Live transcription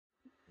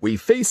We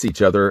face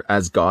each other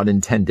as God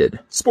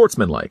intended,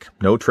 sportsmanlike,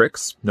 no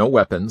tricks, no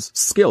weapons,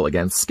 skill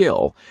against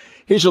skill.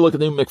 Here's your look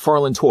at the new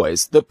McFarlane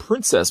toys, the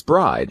Princess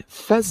Bride,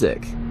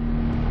 Fezzik.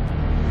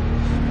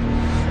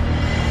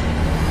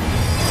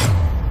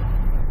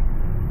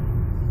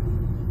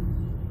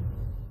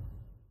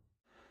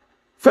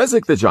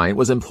 Fezzik the Giant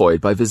was employed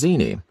by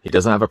Vizzini. He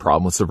doesn't have a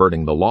problem with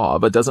subverting the law,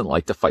 but doesn't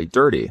like to fight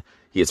dirty.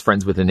 He is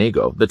friends with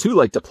Inigo. The two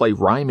like to play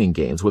rhyming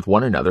games with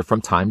one another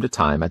from time to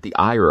time at the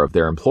ire of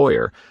their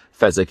employer.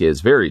 Fezzik is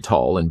very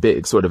tall and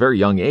big, so at a very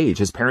young age,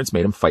 his parents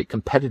made him fight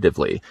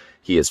competitively.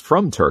 He is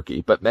from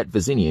Turkey, but met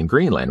Vizzini in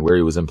Greenland, where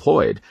he was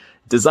employed.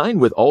 Designed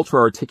with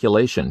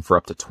ultra-articulation for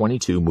up to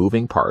 22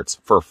 moving parts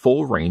for a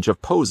full range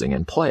of posing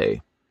and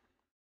play.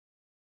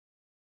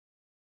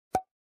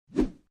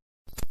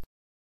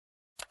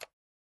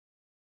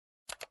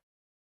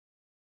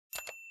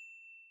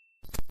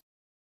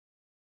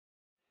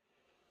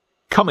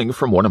 Coming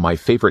from one of my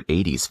favorite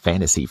 80s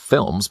fantasy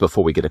films,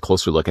 before we get a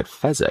closer look at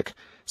Fezzik,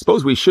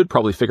 suppose we should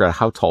probably figure out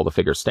how tall the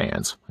figure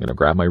stands. I'm going to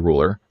grab my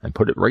ruler and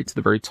put it right to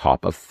the very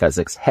top of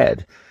Fezzik's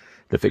head.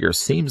 The figure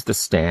seems to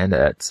stand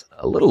at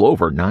a little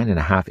over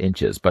 9.5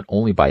 inches, but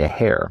only by a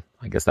hair.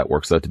 I guess that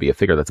works out to be a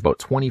figure that's about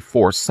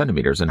 24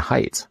 centimeters in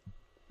height.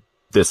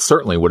 This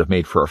certainly would have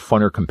made for a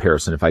funner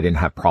comparison if I didn't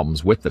have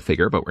problems with the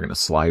figure, but we're going to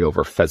slide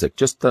over Fezzik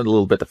just a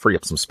little bit to free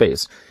up some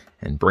space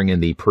and bring in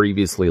the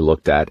previously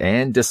looked at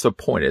and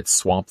disappointed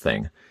Swamp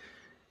Thing.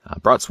 I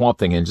brought Swamp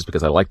Thing in just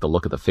because I like the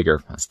look of the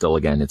figure. Still,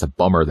 again, it's a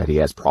bummer that he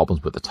has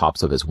problems with the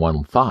tops of his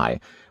one thigh.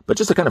 But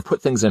just to kind of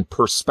put things in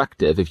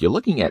perspective, if you're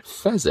looking at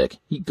Fezzik,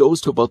 he goes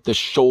to about the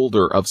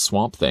shoulder of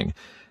Swamp Thing.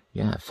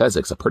 Yeah,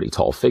 Fezzik's a pretty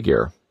tall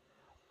figure.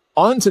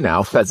 On to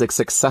now Fezzik's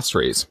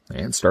accessories.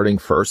 And starting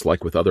first,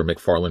 like with other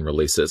McFarlane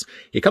releases,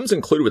 he comes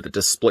included with a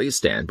display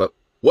stand, but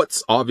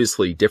what's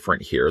obviously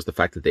different here is the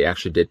fact that they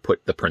actually did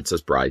put the Princess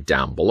Bride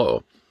down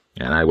below.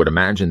 And I would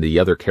imagine the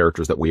other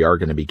characters that we are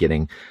going to be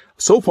getting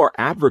so far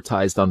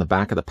advertised on the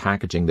back of the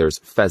packaging, there's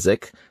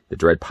Fezzik, the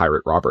Dread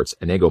Pirate Roberts,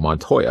 Inigo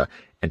Montoya,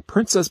 and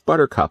Princess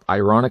Buttercup,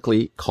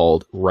 ironically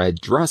called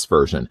Red Dress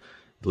version,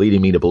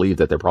 leading me to believe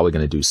that they're probably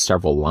going to do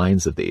several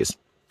lines of these.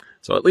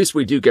 So at least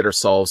we do get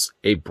ourselves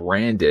a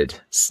branded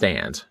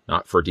stand,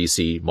 not for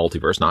DC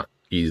Multiverse, not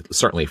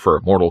certainly for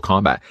Mortal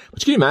Kombat.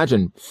 But can you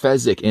imagine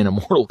Fezzik in a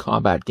Mortal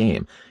Kombat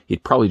game?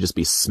 He'd probably just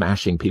be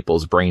smashing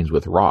people's brains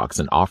with rocks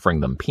and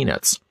offering them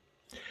peanuts.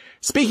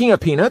 Speaking of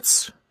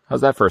peanuts,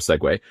 how's that for a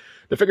segue?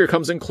 The figure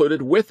comes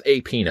included with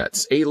a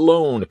peanut, a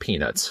lone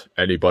peanut.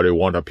 Anybody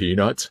want a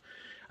peanut?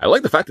 I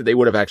like the fact that they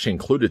would have actually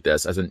included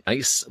this as a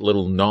nice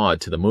little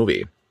nod to the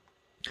movie.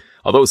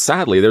 Although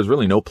sadly, there's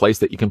really no place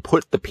that you can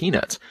put the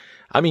peanut.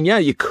 I mean, yeah,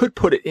 you could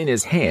put it in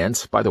his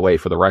hand. By the way,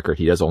 for the record,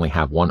 he does only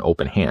have one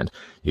open hand.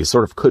 You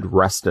sort of could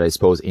rest it, I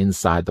suppose,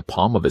 inside the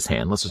palm of his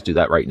hand. Let's just do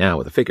that right now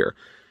with the figure.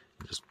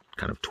 Just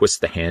kind of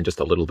twist the hand just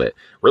a little bit.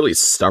 Really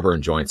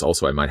stubborn joints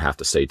also, I might have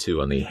to say,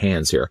 too, on the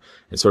hands here.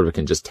 And sort of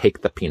can just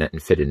take the peanut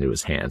and fit into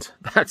his hand.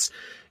 That's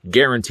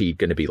guaranteed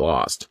going to be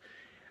lost.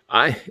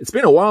 It's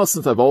been a while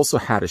since I've also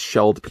had a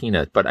shelled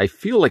peanut, but I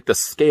feel like the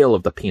scale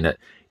of the peanut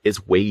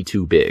is way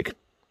too big.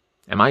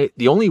 Am I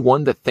the only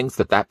one that thinks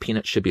that that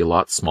peanut should be a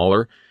lot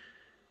smaller?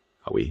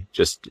 Are we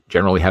just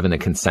generally having a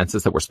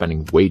consensus that we're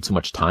spending way too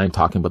much time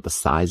talking about the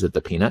size of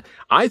the peanut?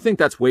 I think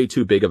that's way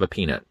too big of a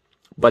peanut.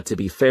 But to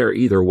be fair,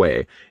 either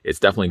way, it's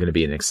definitely going to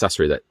be an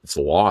accessory that's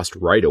lost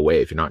right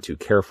away if you're not too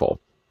careful.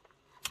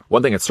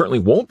 One thing that certainly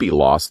won't be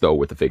lost, though,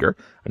 with the figure,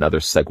 another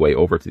segue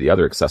over to the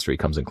other accessory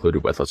comes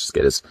included with. Let's just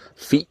get his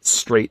feet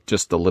straight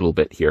just a little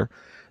bit here.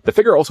 The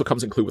figure also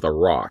comes included with a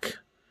rock.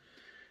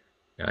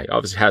 He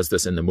obviously has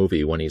this in the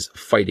movie when he's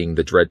fighting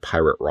the Dread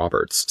Pirate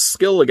Roberts.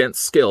 Skill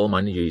against skill.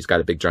 Mind you, he's got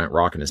a big giant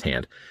rock in his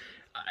hand.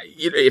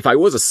 If I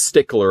was a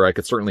stickler, I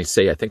could certainly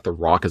say I think the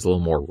rock is a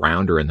little more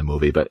rounder in the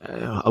movie, but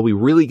are we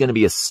really going to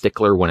be a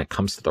stickler when it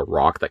comes to the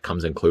rock that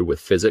comes included with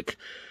Fezzik?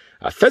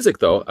 Fezzik,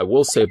 though, I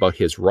will say about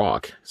his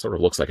rock, sort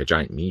of looks like a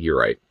giant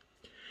meteorite.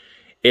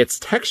 It's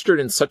textured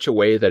in such a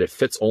way that it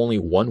fits only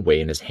one way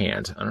in his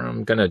hand.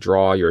 I'm going to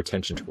draw your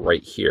attention to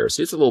right here.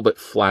 See, it's a little bit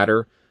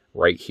flatter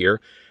right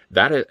here.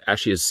 That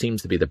actually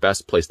seems to be the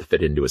best place to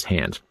fit into his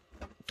hand.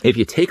 If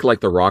you take like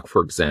the rock,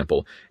 for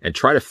example, and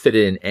try to fit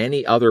it in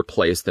any other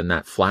place than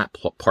that flat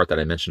part that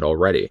I mentioned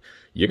already,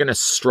 you're going to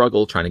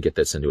struggle trying to get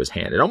this into his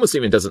hand. It almost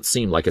even doesn't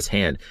seem like his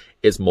hand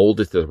is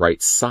molded to the right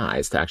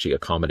size to actually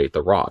accommodate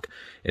the rock.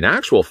 In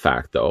actual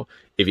fact, though,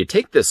 if you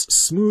take this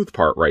smooth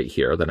part right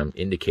here that I'm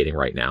indicating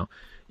right now,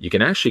 you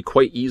can actually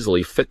quite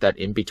easily fit that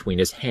in between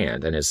his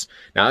hand and his...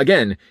 Now,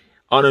 again,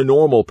 on a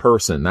normal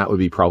person, that would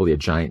be probably a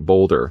giant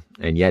boulder.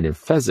 And yet in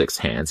Fezzik's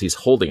hands, he's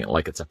holding it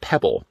like it's a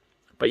pebble.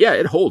 But yeah,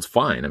 it holds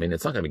fine. I mean,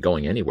 it's not going to be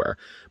going anywhere.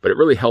 But it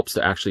really helps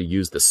to actually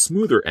use the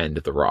smoother end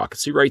of the rock.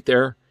 See right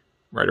there?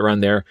 Right around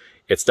there?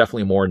 It's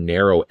definitely a more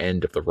narrow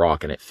end of the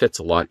rock, and it fits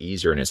a lot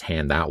easier in his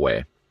hand that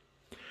way.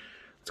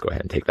 Let's go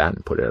ahead and take that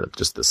and put it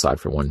just aside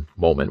for one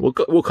moment.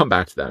 We'll come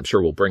back to that. I'm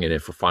sure we'll bring it in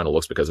for final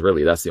looks, because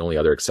really that's the only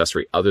other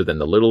accessory other than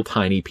the little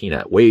tiny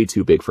peanut. Way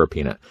too big for a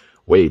peanut.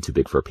 Way too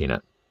big for a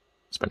peanut.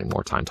 Spending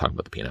more time talking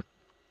about the peanut.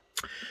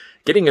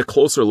 Getting a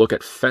closer look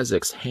at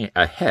Fezzik's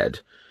head,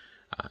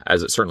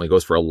 as it certainly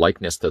goes for a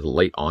likeness to the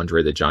late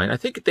Andre the Giant, I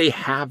think they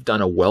have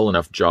done a well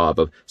enough job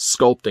of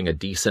sculpting a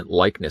decent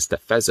likeness to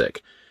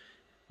Fezzik.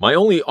 My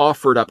only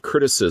offered up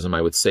criticism,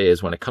 I would say,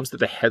 is when it comes to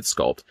the head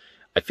sculpt,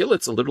 I feel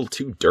it's a little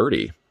too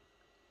dirty.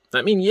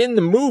 I mean, in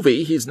the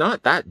movie, he's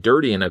not that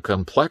dirty in a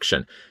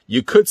complexion.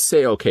 You could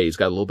say, okay, he's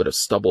got a little bit of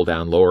stubble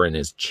down lower in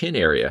his chin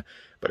area,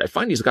 but I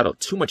find he's got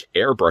too much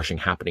airbrushing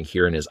happening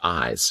here in his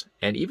eyes,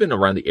 and even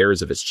around the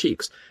areas of his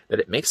cheeks, that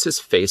it makes his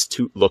face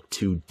look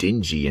too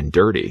dingy and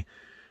dirty.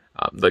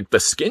 The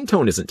skin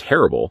tone isn't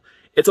terrible.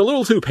 It's a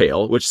little too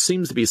pale, which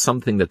seems to be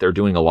something that they're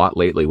doing a lot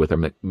lately with their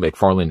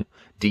McFarlane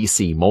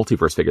DC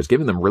multiverse figures,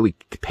 giving them really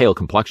pale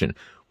complexion.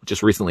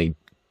 Just recently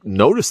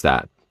noticed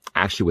that,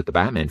 actually, with the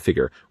Batman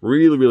figure.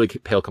 Really, really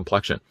pale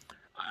complexion.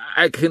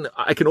 I can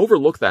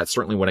overlook that,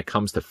 certainly, when it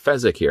comes to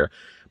Fezzik here.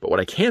 But what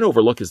I can't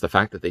overlook is the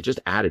fact that they just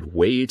added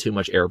way too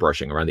much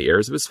airbrushing around the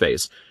areas of his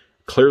face,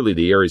 clearly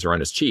the areas around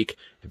his cheek,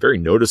 and very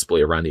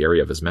noticeably around the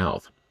area of his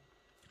mouth.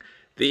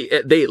 They,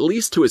 at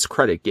least to his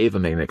credit, gave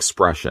him an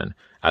expression,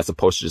 as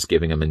opposed to just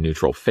giving him a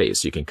neutral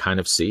face. You can kind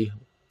of see,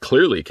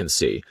 clearly can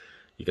see.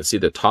 You can see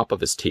the top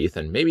of his teeth,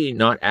 and maybe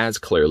not as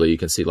clearly, you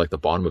can see like the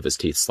bottom of his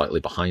teeth slightly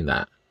behind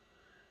that.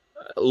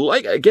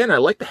 Again, I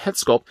like the head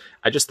sculpt.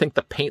 I just think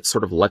the paint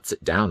sort of lets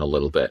it down a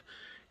little bit.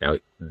 Now,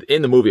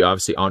 in the movie,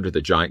 obviously, Andre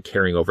the Giant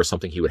carrying over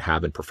something he would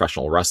have in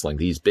professional wrestling,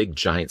 these big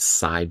giant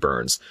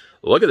sideburns.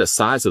 Look at the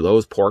size of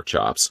those pork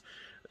chops.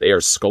 They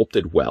are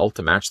sculpted well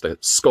to match the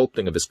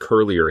sculpting of his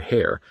curlier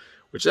hair,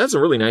 which has a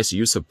really nice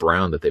use of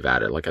brown that they've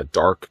added, like a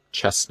dark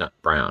chestnut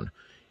brown.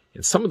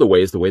 In some of the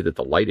ways, the way that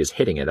the light is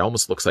hitting it,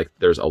 almost looks like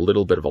there's a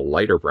little bit of a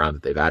lighter brown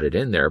that they've added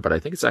in there, but I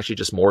think it's actually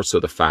just more so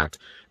the fact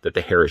that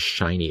the hair is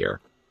shinier.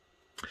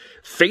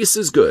 Face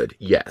is good,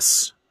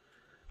 yes.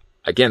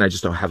 Again, I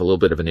just don't have a little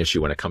bit of an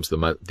issue when it comes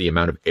to the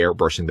amount of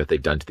airbrushing that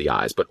they've done to the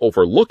eyes. But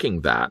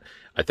overlooking that,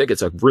 I think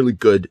it's a really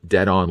good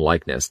dead-on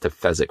likeness to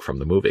Fezzik from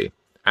the movie.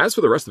 As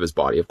for the rest of his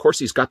body, of course,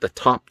 he's got the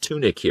top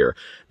tunic here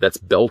that's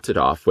belted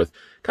off with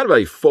kind of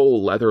a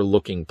faux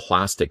leather-looking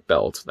plastic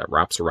belt that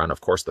wraps around,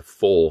 of course, the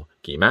full.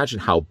 Can you imagine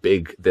how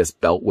big this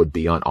belt would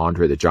be on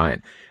Andre the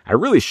Giant? I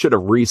really should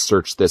have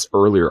researched this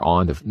earlier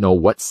on to know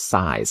what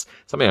size.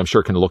 Somebody I'm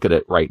sure can look at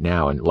it right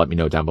now and let me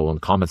know down below in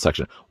the comment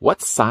section.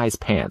 What size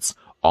pants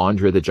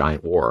Andre the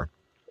Giant wore?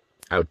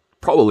 I would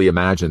probably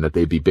imagine that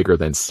they'd be bigger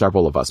than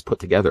several of us put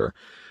together.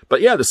 But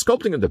yeah, the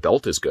sculpting of the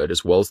belt is good,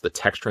 as well as the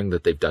texturing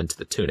that they've done to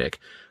the tunic.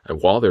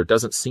 And while there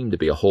doesn't seem to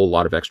be a whole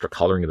lot of extra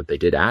coloring that they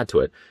did add to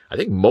it, I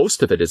think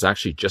most of it is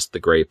actually just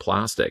the gray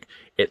plastic.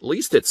 At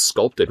least it's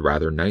sculpted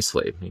rather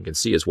nicely. You can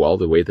see as well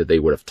the way that they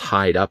would have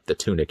tied up the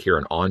tunic here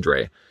in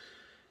Andre.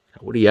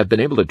 Would he have been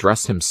able to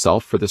dress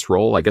himself for this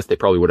role? I guess they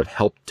probably would have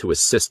helped to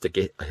assist to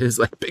get his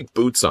big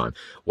boots on.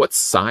 What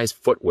size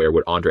footwear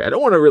would Andre? I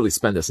don't want to really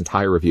spend this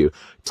entire review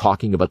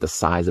talking about the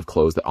size of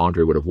clothes that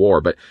Andre would have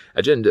wore, but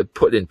again, to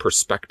put in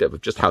perspective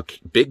of just how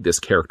big this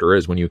character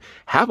is, when you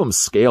have him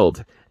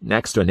scaled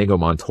next to Inigo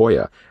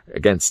Montoya,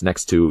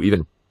 next to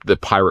even the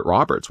Pirate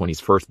Roberts, when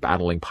he's first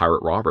battling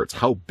Pirate Roberts,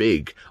 how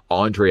big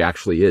Andre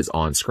actually is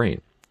on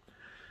screen.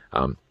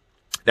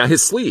 Now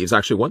his sleeves,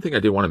 actually, one thing I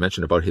did want to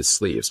mention about his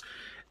sleeves,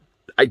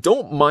 I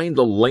don't mind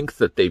the length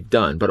that they've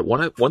done, but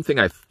one thing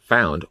I've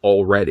found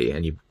already,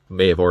 and you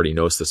may have already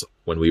noticed this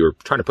when we were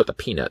trying to put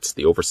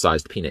the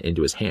oversized peanut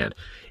into his hand,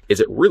 is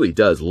it really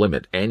does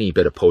limit any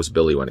bit of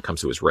posability when it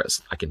comes to his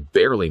wrist. I can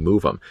barely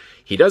move him.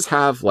 He does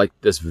have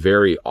this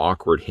very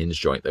awkward hinge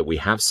joint that we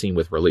have seen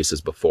with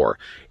releases before.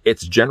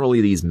 It's generally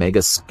these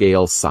mega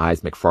scale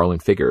size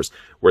McFarlane figures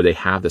where they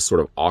have this sort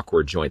of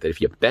awkward joint that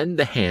if you bend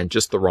the hand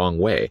just the wrong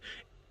way,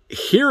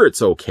 here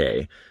it's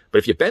okay, but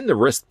if you bend the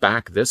wrist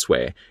back this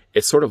way,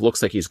 it sort of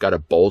looks like he's got a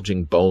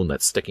bulging bone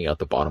that's sticking out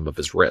the bottom of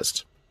his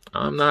wrist.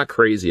 I'm not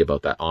crazy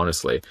about that,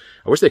 honestly.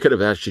 I wish they could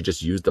have actually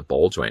just used the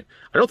ball joint.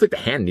 I don't think the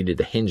hand needed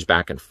to hinge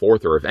back and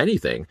forth, or if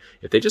anything,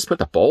 if they just put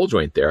the ball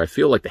joint there, I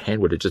feel like the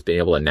hand would have just been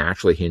able to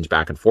naturally hinge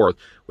back and forth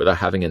without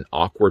having an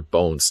awkward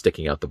bone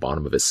sticking out the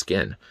bottom of his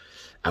skin.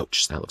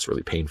 Ouch, that looks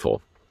really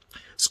painful.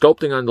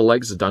 Sculpting on the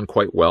legs is done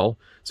quite well,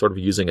 sort of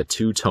using a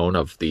two-tone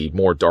of the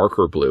more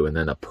darker blue and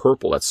then a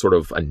purple that's sort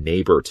of a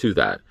neighbor to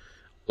that,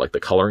 like the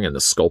coloring and the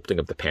sculpting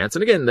of the pants.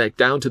 And again,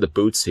 down to the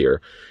boots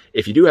here.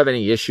 If you do have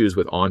any issues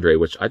with Andre,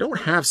 which I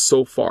don't have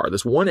so far,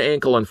 this one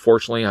ankle,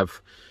 unfortunately,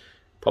 I've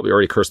probably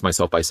already cursed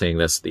myself by saying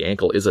this, the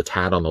ankle is a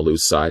tad on the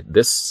loose side.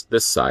 This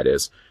side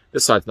is.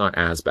 This side's not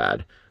as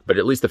bad, but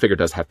at least the figure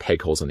does have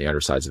peg holes on the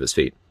undersides of his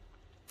feet.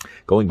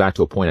 Going back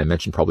to a point I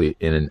mentioned probably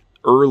in an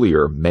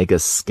earlier mega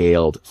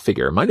scaled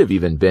figure, it might have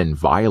even been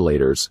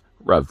Violator's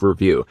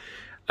review.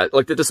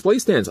 Like the display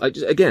stands,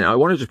 I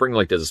wanted to bring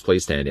the display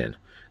stand in.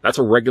 That's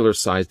a regular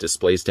size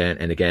display stand,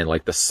 and again,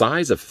 the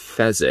size of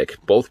Fezzik,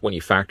 both when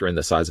you factor in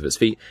the size of his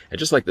feet, and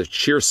just the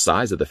sheer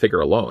size of the figure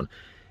alone,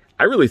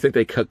 I really think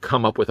they could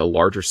come up with a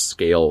larger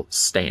scale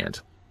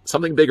stand.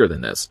 Something bigger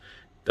than this.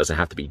 Doesn't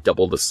have to be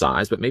double the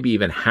size, but maybe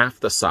even half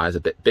the size,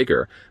 a bit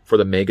bigger for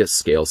the mega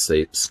scaled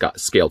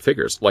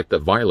figures, like the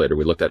Violator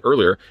we looked at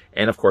earlier.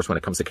 And of course, when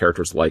it comes to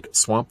characters like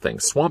Swamp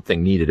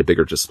Thing needed a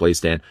bigger display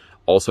stand.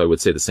 Also, I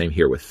would say the same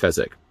here with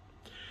Fezzik.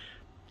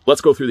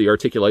 Let's go through the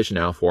articulation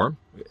now for him.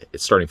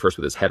 It's starting first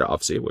with his head,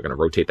 obviously. We're going to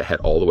rotate the head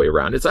all the way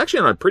around. It's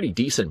actually on a pretty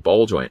decent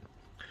ball joint.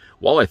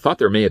 While I thought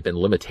there may have been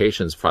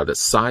limitations for the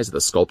size of the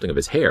sculpting of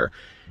his hair,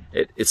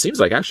 it seems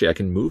like actually I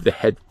can move the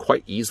head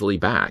quite easily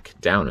back,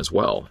 down as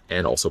well,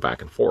 and also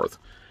back and forth.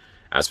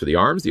 As for the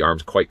arms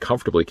quite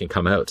comfortably can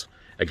come out.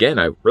 Again,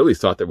 I really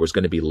thought there was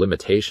going to be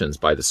limitations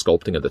by the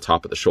sculpting of the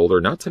top of the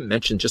shoulder, not to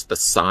mention just the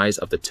size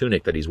of the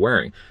tunic that he's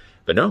wearing.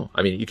 But no,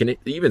 I mean, you can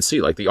even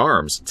see like the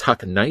arms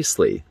tuck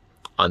nicely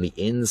on the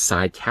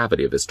inside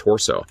cavity of his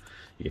torso.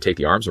 You can take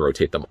the arms and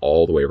rotate them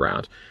all the way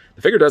around.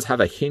 The figure does have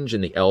a hinge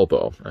in the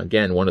elbow.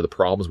 Again, one of the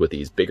problems with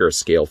these bigger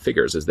scale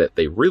figures is that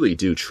they really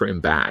do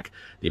trim back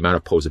the amount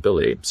of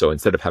posability. So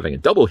instead of having a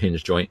double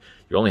hinge joint,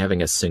 you're only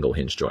having a single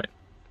hinge joint.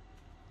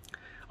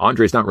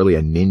 Andre's not really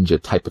a ninja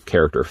type of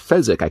character.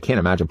 Fezzik, I can't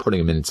imagine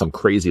putting him in some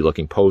crazy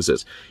looking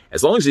poses.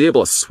 As long as he's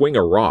able to swing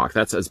a rock,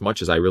 that's as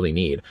much as I really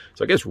need.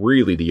 So I guess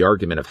really the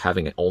argument of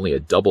having only a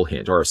double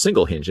hinge or a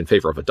single hinge in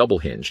favor of a double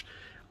hinge,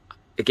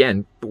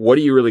 again, what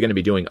are you really going to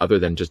be doing other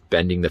than just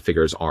bending the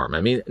figure's arm?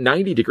 I mean,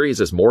 90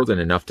 degrees is more than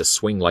enough to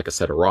swing like a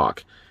set of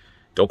rock.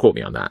 Don't quote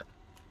me on that.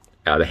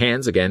 The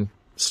hands, again,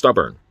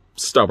 stubborn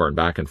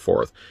back and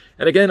forth.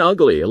 And again,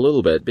 ugly a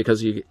little bit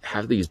because you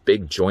have these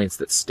big joints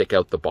that stick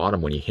out the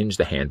bottom when you hinge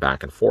the hand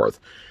back and forth.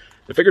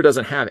 The figure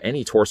doesn't have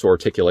any torso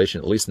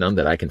articulation, at least none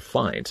that I can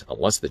find,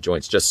 unless the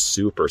joint's just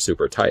super,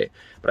 super tight.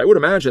 But I would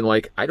imagine,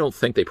 like, I don't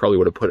think they probably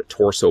would have put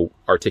torso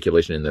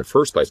articulation in the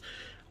first place.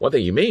 One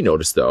thing you may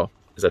notice, though,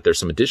 is that there's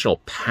some additional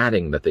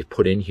padding that they've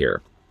put in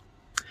here.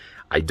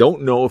 I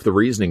don't know if the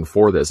reasoning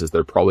for this is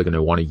they're probably going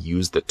to want to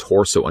use the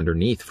torso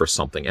underneath for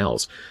something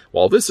else.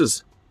 While this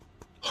is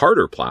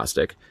harder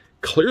plastic,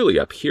 clearly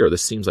up here,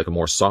 this seems like a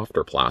more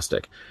softer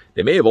plastic.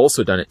 They may have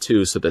also done it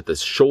too so that the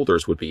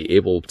shoulders would be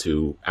able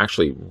to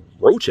actually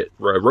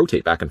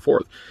rotate back and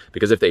forth.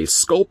 Because if they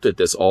sculpted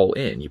this all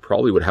in, you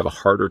probably would have a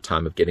harder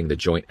time of getting the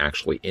joint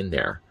actually in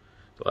there.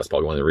 So that's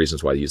probably one of the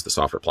reasons why they use the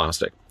softer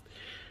plastic.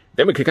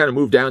 Then we can kind of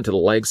move down to the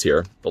legs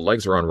here. The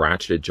legs are on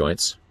ratcheted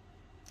joints.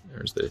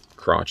 There's the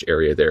crotch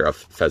area there of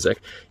Fezzik.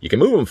 You can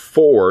move them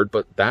forward,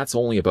 but that's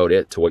only about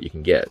it to what you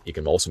can get. You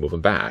can also move them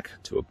back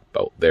to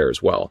about there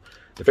as well.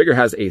 The figure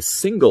has a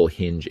single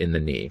hinge in the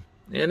knee.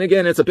 And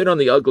again, it's a bit on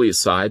the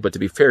ugliest side, but to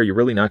be fair, you're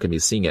really not going to be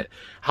seeing it.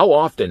 How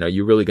often are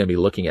you really going to be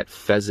looking at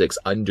Fezzik's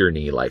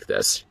underknee like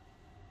this?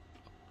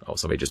 Oh,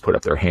 somebody just put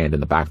up their hand in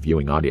the back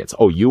viewing audience.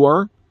 Oh, you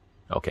are?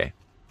 Okay.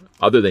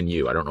 Other than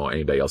you, I don't know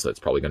anybody else that's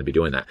probably going to be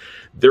doing that.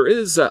 There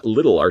is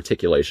little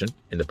articulation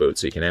in the boot,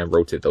 so you can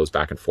rotate those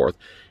back and forth.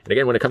 And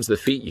again, when it comes to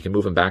the feet, you can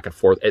move them back and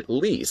forth, at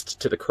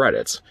least to the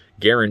credits,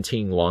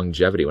 guaranteeing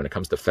longevity when it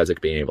comes to Fezzik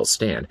being able to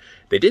stand.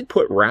 They did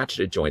put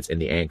ratcheted joints in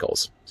the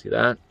ankles. See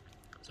that?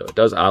 So it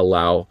does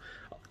allow,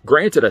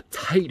 granted, a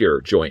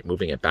tighter joint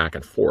moving it back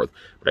and forth,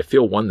 but I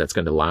feel one that's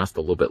going to last a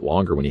little bit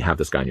longer when you have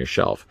this guy on your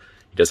shelf.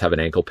 He does have an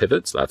ankle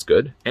pivot, so that's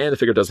good. And the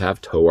figure does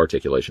have toe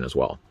articulation as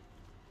well.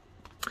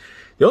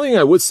 The only thing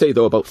I would say,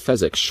 though, about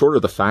Fezzik, short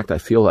of the fact I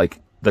feel like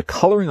the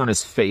coloring on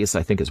his face,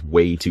 I think, is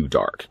way too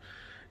dark.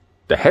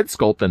 The head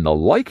sculpt and the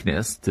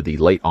likeness to the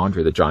late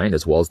Andre the Giant,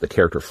 as well as the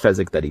character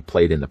Fezzik that he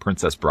played in The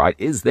Princess Bride,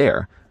 is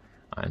there.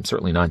 I'm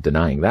certainly not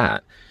denying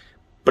that.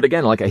 But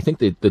again, like, I think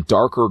the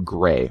darker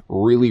gray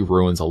really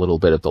ruins a little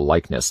bit of the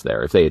likeness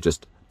there. If they had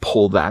just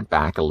pulled that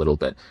back a little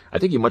bit, I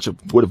think you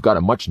would have got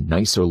a much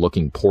nicer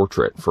looking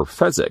portrait for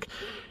Fezzik.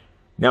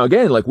 Now,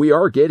 again, like we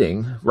are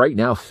getting, right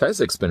now,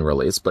 Fezzik's been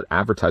released, but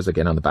advertised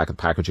again on the back of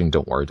the packaging.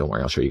 Don't worry.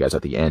 I'll show you guys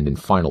at the end in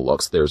final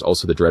looks. There's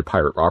also the Dread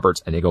Pirate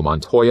Roberts, Inigo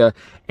Montoya,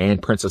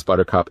 and Princess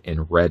Buttercup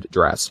in red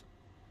dress.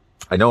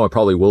 I know I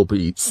probably will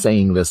be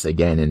saying this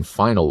again in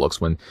final looks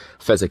when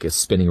Fezzik is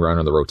spinning around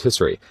on the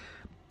rotisserie.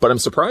 But I'm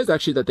surprised,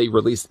 actually, that they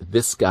released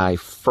this guy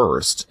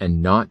first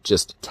and not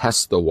just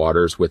test the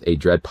waters with a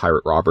Dread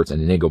Pirate Roberts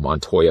and Inigo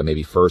Montoya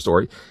maybe first,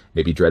 or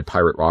maybe Dread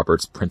Pirate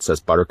Roberts, Princess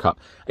Buttercup.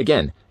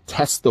 Again,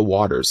 test the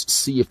waters,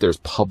 see if there's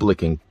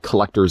public and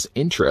collectors'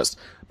 interest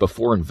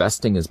before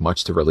investing as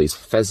much to release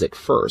Fezzik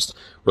first.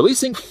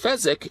 Releasing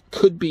Fezzik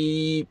could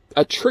be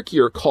a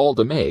trickier call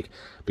to make,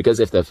 because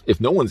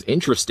if no one's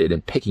interested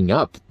in picking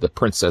up the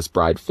Princess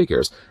Bride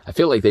figures, I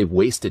feel like they've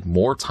wasted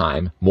more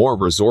time, more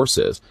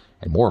resources,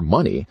 and more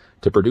money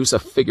to produce a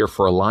figure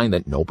for a line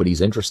that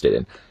nobody's interested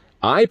in.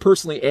 I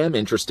personally am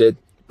interested,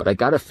 but I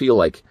gotta feel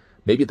like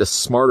maybe the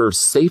smarter,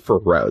 safer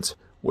route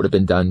would have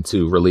been done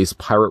to release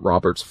Pirate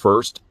Roberts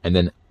first and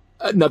then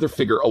another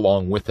figure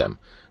along with him.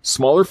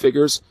 Smaller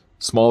figures,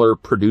 smaller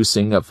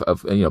producing of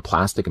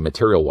plastic and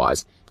material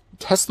wise.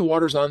 Test the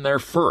waters on there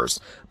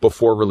first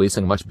before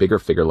releasing a much bigger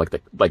figure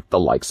like the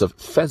likes of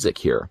Fezzik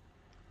here.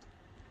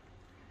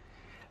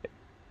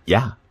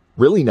 Yeah,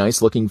 Really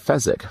nice looking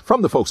Fezzik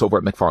from the folks over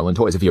at McFarlane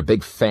Toys. If you're a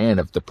big fan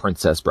of the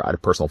Princess Bride, a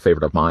personal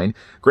favorite of mine,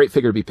 great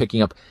figure to be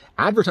picking up.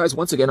 Advertised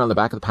once again on the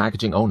back of the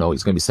packaging. Oh no,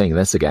 he's going to be saying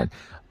this again.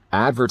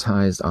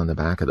 Advertised on the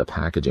back of the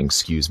packaging.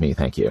 Excuse me.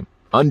 Thank you.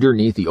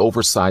 Underneath the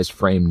oversized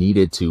frame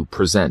needed to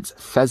present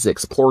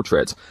Fezzik's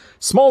portrait.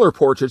 Smaller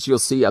portraits you'll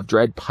see of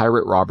Dread,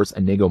 Pirate Roberts,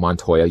 Inigo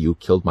Montoya. You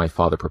killed my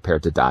father,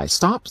 prepared to die.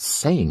 Stop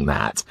saying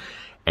that.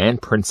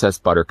 And Princess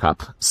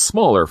Buttercup.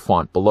 Smaller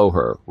font below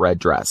her. Red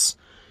dress.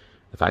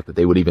 The fact that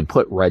they would even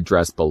put red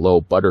dress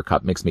below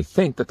Buttercup makes me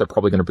think that they're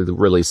probably going to be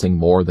releasing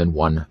more than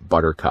one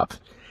Buttercup.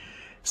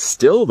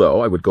 Still,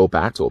 though, I would go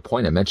back to a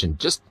point I mentioned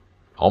just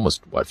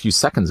almost, a few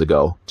seconds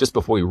ago, just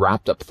before we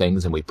wrapped up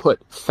things and we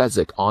put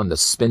Fezzik on the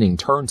spinning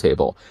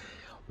turntable.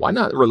 Why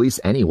not release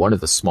any one of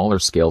the smaller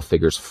scale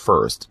figures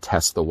first,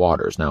 test the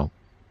waters? Now,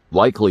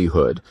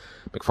 likelihood,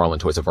 McFarlane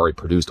Toys have already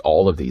produced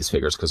all of these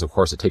figures because, of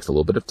course, it takes a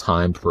little bit of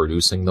time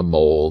producing the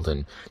mold,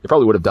 and they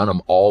probably would have done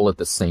them all at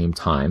the same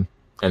time.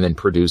 And then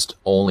produced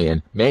only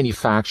and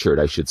manufactured,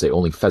 I should say,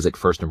 only Fezzik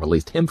first and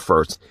released him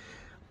first.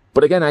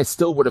 But again, I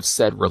still would have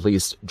said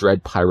released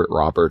Dread Pirate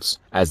Roberts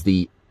as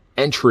the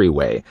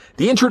entryway,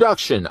 the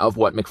introduction of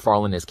what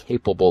McFarlane is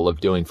capable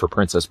of doing for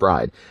Princess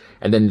Bride,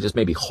 and then just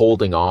maybe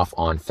holding off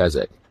on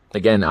Fezzik.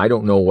 Again, I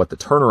don't know what the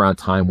turnaround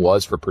time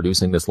was for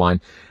producing this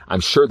line.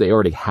 I'm sure they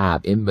already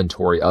have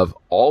inventory of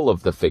all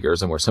of the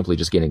figures, and we're simply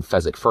just getting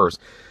Fezzik first.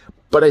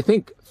 But I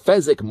think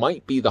Fezzik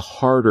might be the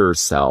harder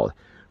sell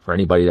for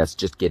anybody that's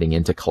just getting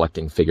into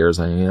collecting figures.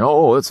 And,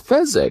 oh, it's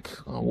Fezzik.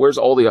 Where's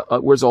all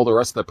the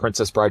rest of the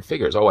Princess Bride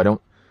figures? Oh, I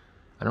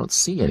don't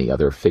see any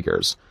other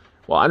figures.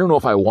 Well, I don't know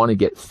if I want to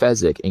get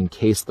Fezzik in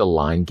case the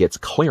line gets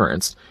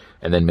clearance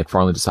and then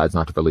McFarlane decides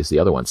not to release the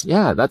other ones.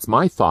 Yeah, that's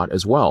my thought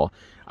as well.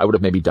 I would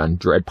have maybe done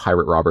Dread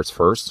Pirate Roberts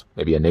first,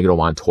 maybe Inigo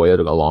Montoya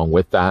to go along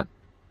with that.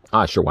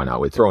 Sure, why not?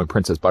 We'd throw in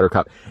Princess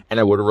Buttercup, and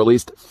I would have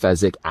released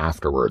Fezzik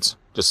afterwards.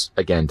 Just,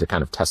 again, to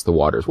kind of test the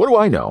waters. What do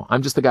I know?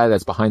 I'm just the guy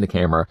that's behind the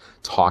camera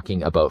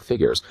talking about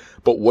figures.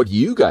 But what do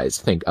you guys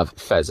think of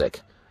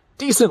Fezzik?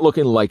 Decent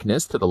looking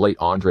likeness to the late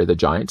Andre the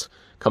Giant.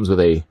 Comes with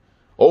a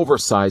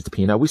oversized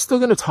peanut. We're still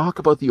going to talk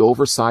about the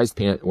oversized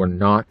peanut. We're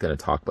not going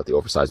to talk about the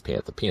oversized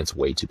peanut. The peanut's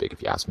way too big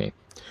if you ask me.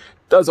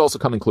 Does also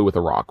come included with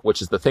a rock,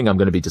 which is the thing I'm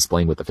going to be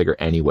displaying with the figure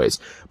anyways.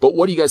 But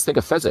what do you guys think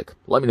of Fezzik?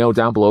 Let me know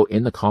down below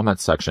in the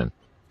comments section.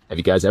 Have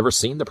you guys ever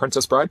seen The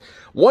Princess Bride?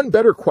 One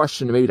better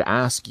question maybe to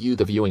ask you,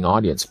 the viewing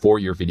audience, for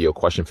your video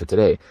question for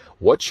today.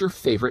 What's your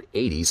favorite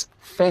 80s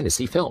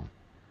fantasy film?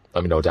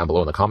 Let me know down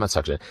below in the comment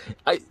section.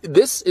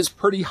 This is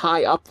pretty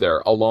high up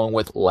there along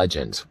with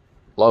Legend.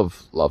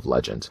 Love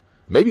Legend.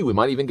 Maybe we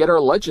might even get our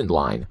Legend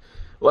line.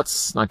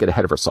 Let's not get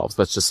ahead of ourselves.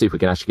 Let's just see if we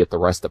can actually get the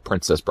rest of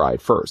Princess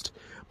Bride first.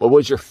 What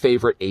was your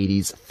favorite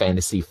 80s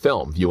fantasy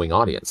film, viewing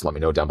audience? Let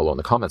me know down below in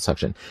the comment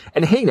section.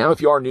 And hey, now,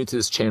 if you are new to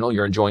this channel,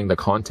 you're enjoying the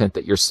content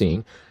that you're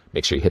seeing,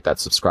 make sure you hit that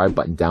subscribe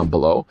button down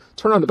below.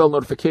 Turn on the bell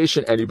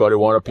notification. Anybody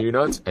want a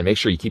peanut? And make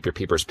sure you keep your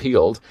peepers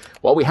peeled.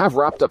 While we have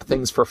wrapped up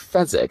things for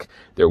Fezzik,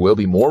 there will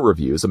be more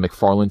reviews of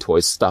McFarlane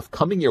Toys stuff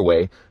coming your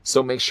way,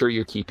 so make sure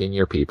you're keeping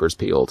your peepers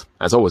peeled.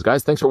 As always,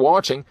 guys, thanks for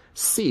watching.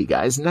 See you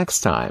guys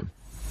next time.